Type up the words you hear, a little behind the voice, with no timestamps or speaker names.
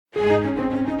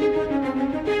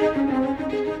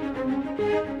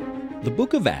The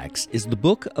book of Acts is the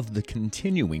book of the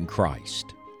continuing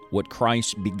Christ. What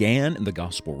Christ began in the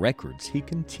gospel records, he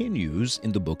continues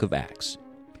in the book of Acts.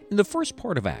 In the first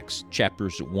part of Acts,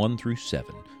 chapters 1 through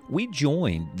 7, we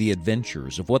joined the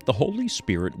adventures of what the Holy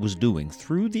Spirit was doing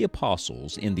through the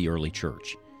apostles in the early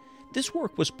church. This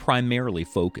work was primarily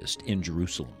focused in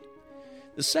Jerusalem.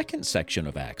 The second section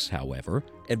of Acts, however,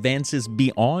 advances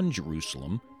beyond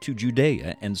Jerusalem to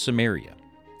Judea and Samaria.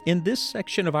 In this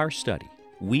section of our study,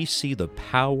 we see the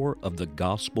power of the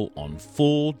gospel on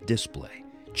full display,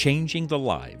 changing the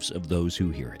lives of those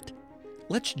who hear it.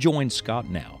 Let's join Scott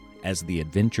now as the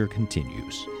adventure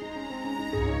continues.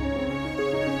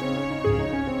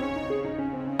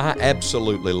 I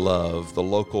absolutely love the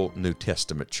local New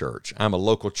Testament church. I'm a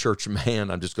local church man.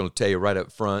 I'm just going to tell you right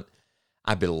up front,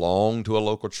 I belong to a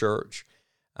local church.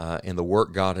 In the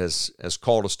work God has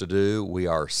called us to do, we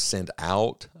are sent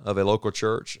out of a local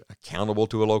church, accountable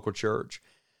to a local church.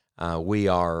 We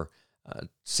are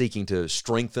seeking to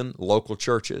strengthen local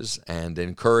churches and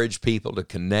encourage people to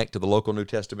connect to the local New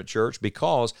Testament church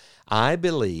because I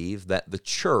believe that the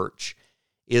church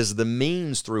is the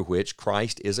means through which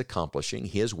Christ is accomplishing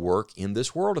his work in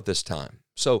this world at this time.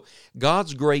 So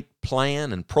God's great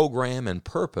plan and program and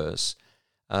purpose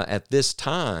at this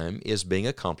time is being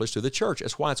accomplished through the church.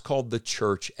 That's why it's called the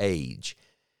church age.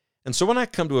 And so when I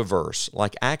come to a verse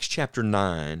like Acts chapter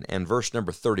 9 and verse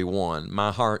number 31,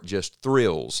 my heart just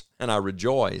thrills and I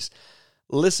rejoice.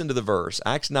 Listen to the verse,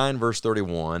 Acts 9 verse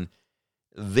 31,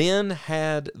 "Then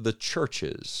had the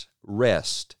churches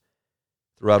rest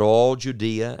throughout all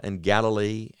Judea and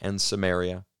Galilee and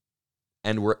Samaria,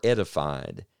 and were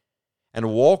edified, and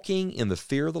walking in the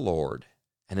fear of the Lord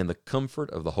and in the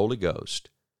comfort of the Holy Ghost,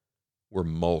 were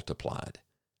multiplied."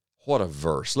 What a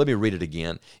verse. Let me read it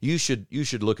again. You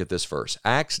should look at this verse.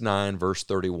 Acts 9, verse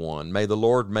 31. May the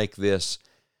Lord make this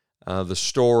the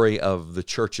story of the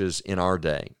churches in our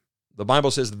day. The Bible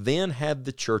says, "Then had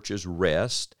the churches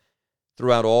rest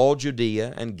throughout all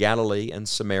Judea and Galilee and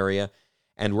Samaria,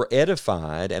 and were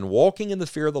edified, and walking in the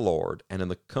fear of the Lord and in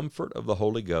the comfort of the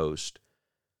Holy Ghost,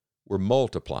 were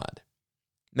multiplied."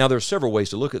 Now, there are several ways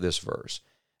to look at this verse.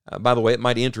 By the way, it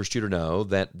might interest you to know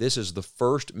that this is the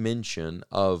first mention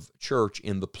of church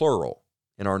in the plural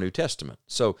in our New Testament.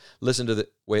 So listen to the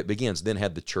way it begins. "Then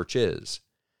had the churches."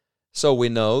 So we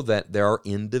know that there are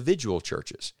individual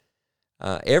churches.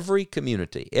 Every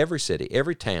community, every city,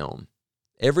 every town,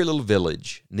 every little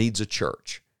village needs a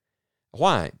church.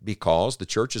 Why? Because the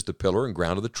church is the pillar and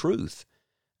ground of the truth.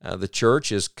 The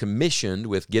church is commissioned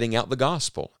with getting out the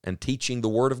gospel and teaching the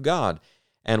Word of God.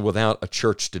 And without a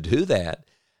church to do that,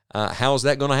 how is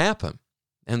that going to happen?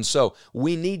 And so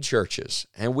we need churches,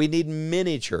 and we need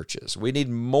many churches. We need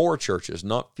more churches,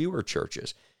 not fewer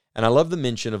churches. And I love the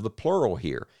mention of the plural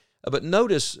here. But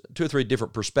notice two or three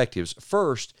different perspectives.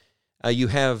 First, you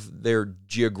have their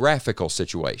geographical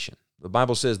situation. The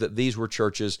Bible says that these were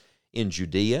churches in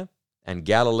Judea and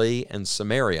Galilee and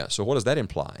Samaria. So what does that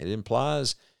imply? It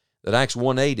implies that Acts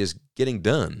 1:8 is getting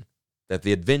done, that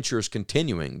the adventure is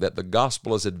continuing, that the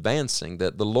gospel is advancing,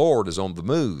 that the Lord is on the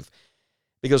move.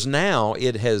 Because now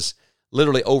it has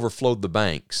literally overflowed the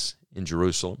banks in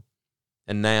Jerusalem.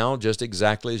 And now, just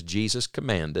exactly as Jesus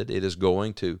commanded, it is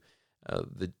going to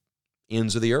the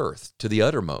ends of the earth, to the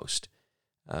uttermost.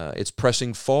 It's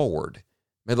pressing forward.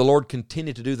 May the Lord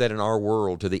continue to do that in our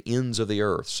world, to the ends of the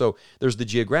earth. So there's the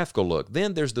geographical look.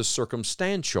 Then there's the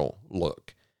circumstantial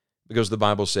look. Because the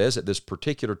Bible says at this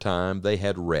particular time they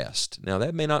had rest. Now,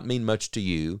 that may not mean much to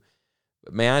you,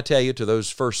 but may I tell you, to those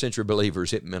first century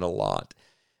believers, it meant a lot.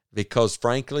 Because,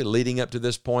 frankly, leading up to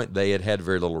this point, they had had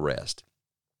very little rest.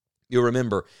 You'll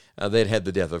remember they'd had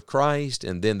the death of Christ,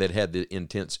 and then they'd had the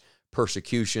intense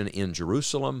persecution in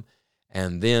Jerusalem,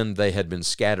 and then they had been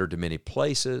scattered to many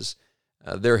places.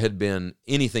 There had been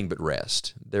anything but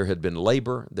rest. There had been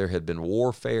labor, there had been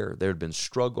warfare, there had been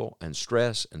struggle and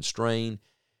stress and strain.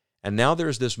 And now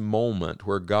there's this moment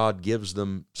where God gives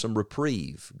them some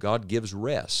reprieve. God gives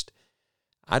rest.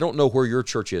 I don't know where your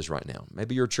church is right now.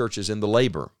 Maybe your church is in the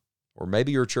labor, or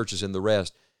maybe your church is in the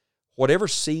rest. Whatever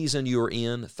season you're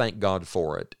in, thank God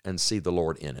for it and see the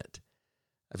Lord in it.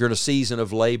 If you're in a season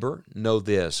of labor, know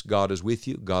this: God is with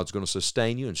you. God's going to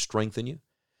sustain you and strengthen you.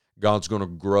 God's going to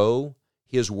grow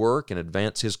his work and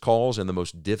advance his cause in the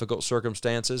most difficult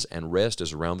circumstances, and rest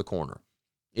is around the corner.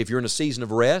 If you're in a season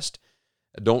of rest,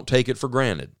 don't take it for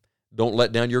granted. Don't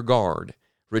let down your guard.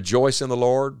 Rejoice in the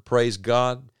Lord, praise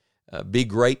God, be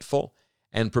grateful,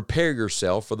 and prepare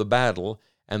yourself for the battle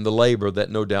and the labor that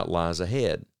no doubt lies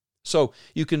ahead. So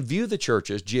you can view the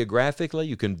churches geographically,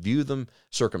 you can view them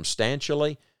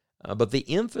circumstantially, but the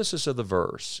emphasis of the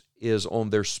verse is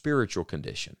on their spiritual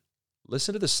condition.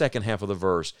 Listen to the second half of the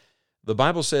verse. The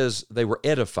Bible says they were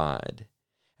edified,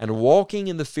 and walking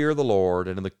in the fear of the Lord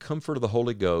and in the comfort of the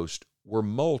Holy Ghost were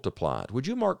multiplied. Would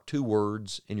you mark two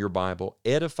words in your Bible?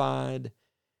 Edified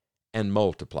and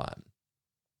multiplied.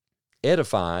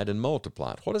 Edified and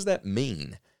multiplied. What does that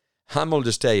mean? I'm going to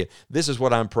just tell you, this is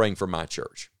what I'm praying for my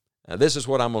church. Now, this is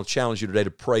what I'm going to challenge you today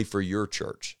to pray for your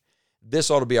church.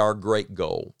 This ought to be our great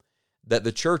goal, that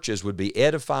the churches would be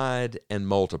edified and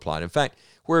multiplied. In fact,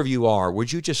 wherever you are,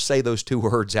 would you just say those two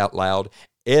words out loud?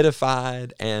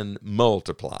 Edified and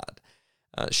multiplied.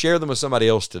 Share them with somebody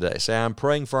else today. Say, I'm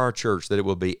praying for our church that it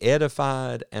will be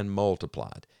edified and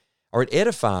multiplied. All right,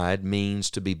 edified means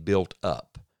to be built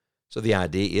up. So the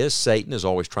idea is Satan is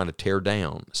always trying to tear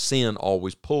down. Sin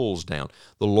always pulls down.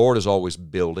 The Lord is always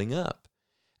building up.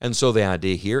 And so the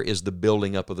idea here is the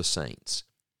building up of the saints,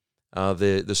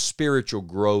 the spiritual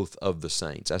growth of the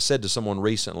saints. I said to someone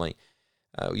recently,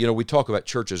 we talk about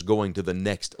churches going to the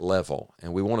next level,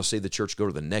 and we want to see the church go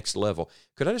to the next level.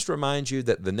 Could I just remind you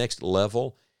that the next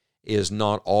level is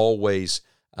not always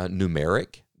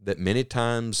numeric, that many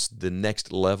times the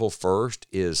next level first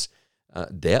is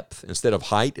depth. Instead of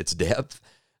height, it's depth,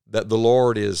 that the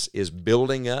Lord is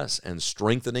building us and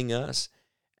strengthening us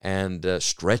and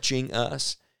stretching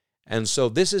us. And so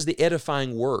this is the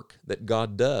edifying work that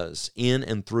God does in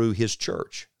and through His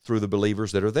church, through the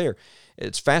believers that are there.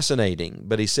 It's fascinating,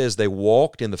 but he says they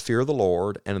walked in the fear of the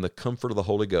Lord and in the comfort of the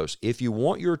Holy Ghost. If you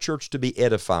want your church to be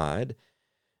edified,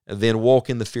 then walk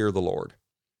in the fear of the Lord.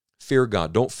 Fear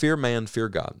God. Don't fear man, fear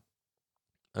God.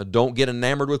 Don't get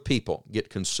enamored with people. Get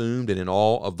consumed and in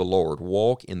awe of the Lord.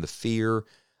 Walk in the fear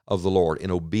of the Lord,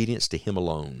 in obedience to Him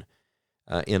alone,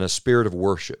 in a spirit of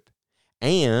worship.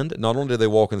 And not only did they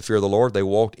walk in the fear of the Lord, they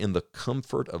walked in the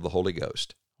comfort of the Holy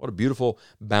Ghost. What a beautiful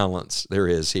balance there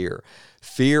is here.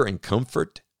 Fear and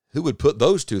comfort. Who would put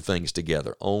those two things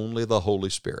together? Only the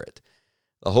Holy Spirit.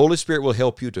 The Holy Spirit will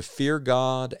help you to fear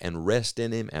God and rest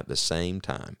in Him at the same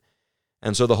time.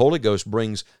 And so the Holy Ghost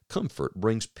brings comfort,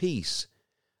 brings peace.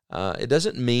 It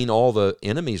doesn't mean all the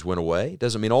enemies went away. It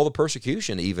doesn't mean all the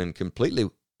persecution even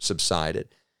completely subsided.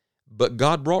 But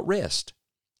God brought rest.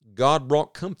 God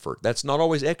brought comfort. That's not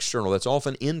always external. That's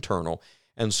often internal.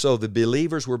 And so the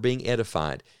believers were being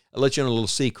edified. I'll let you know a little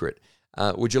secret.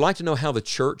 Would you like to know how the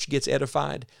church gets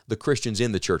edified? The Christians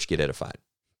in the church get edified.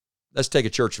 Let's take a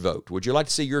church vote. Would you like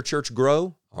to see your church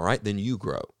grow? All right, then you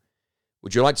grow.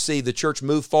 Would you like to see the church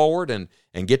move forward and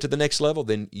get to the next level?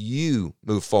 Then you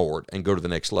move forward and go to the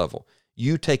next level.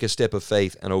 You take a step of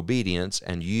faith and obedience,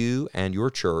 and you and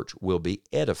your church will be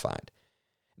edified.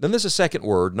 Then there's a second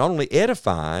word, not only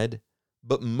edified,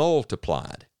 but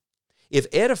multiplied. If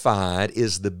edified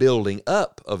is the building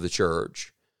up of the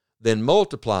church, then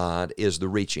multiplied is the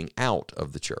reaching out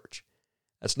of the church.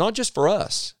 That's not just for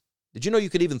us. Did you know you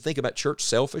could even think about church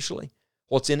selfishly?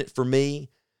 What's in it for me?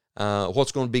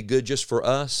 What's going to be good just for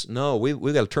us? No,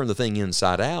 we've got to turn the thing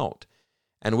inside out.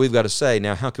 And we've got to say,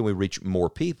 now, how can we reach more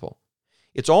people?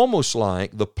 It's almost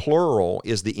like the plural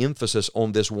is the emphasis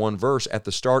on this one verse at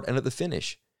the start and at the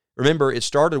finish. Remember, it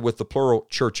started with the plural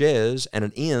churches, and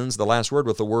it ends, the last word,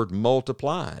 with the word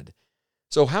multiplied.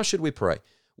 So how should we pray?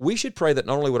 We should pray that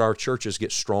not only would our churches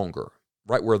get stronger,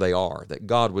 right where they are, that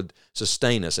God would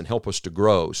sustain us and help us to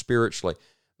grow spiritually.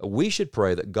 We should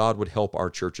pray that God would help our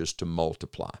churches to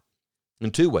multiply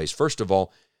in two ways. First of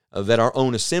all, that our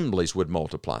own assemblies would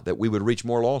multiply, that we would reach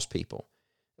more lost people.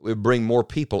 We would bring more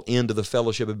people into the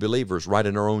fellowship of believers right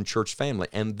in our own church family.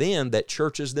 And then that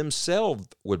churches themselves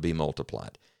would be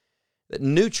multiplied. That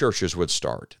new churches would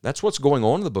start. That's what's going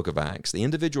on in the book of Acts. The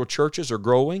individual churches are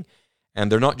growing,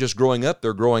 and they're not just growing up,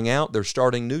 they're growing out. They're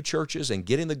starting new churches and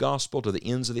getting the gospel to the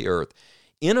ends of the earth.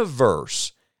 In a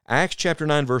verse, Acts chapter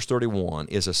 9, verse 31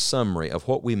 is a summary of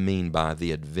what we mean by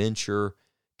the adventure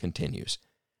continues.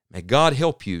 May God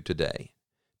help you today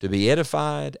to be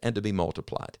edified and to be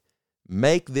multiplied.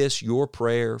 Make this your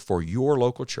prayer for your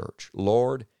local church.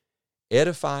 Lord,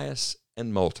 edify us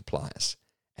and multiply us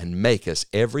and make us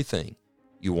everything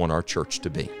you want our church to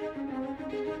be.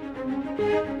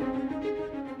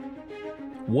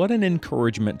 What an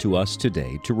encouragement to us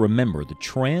today to remember the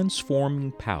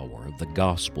transforming power of the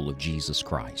gospel of Jesus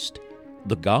Christ.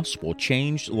 The gospel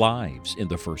changed lives in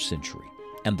the first century,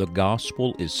 and the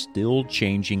gospel is still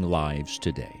changing lives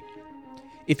today.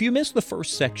 If you missed the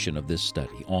first section of this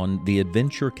study on The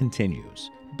Adventure Continues,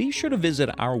 be sure to visit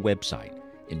our website,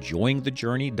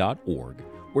 enjoyingthejourney.org,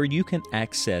 where you can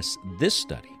access this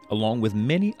study along with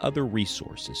many other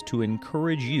resources to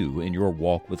encourage you in your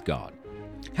walk with God.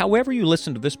 However you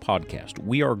listen to this podcast,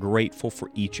 we are grateful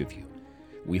for each of you.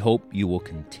 We hope you will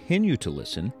continue to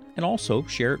listen and also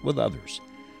share it with others.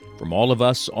 From all of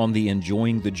us on the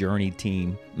Enjoying the Journey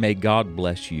team, may God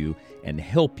bless you and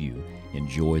help you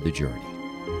enjoy the journey.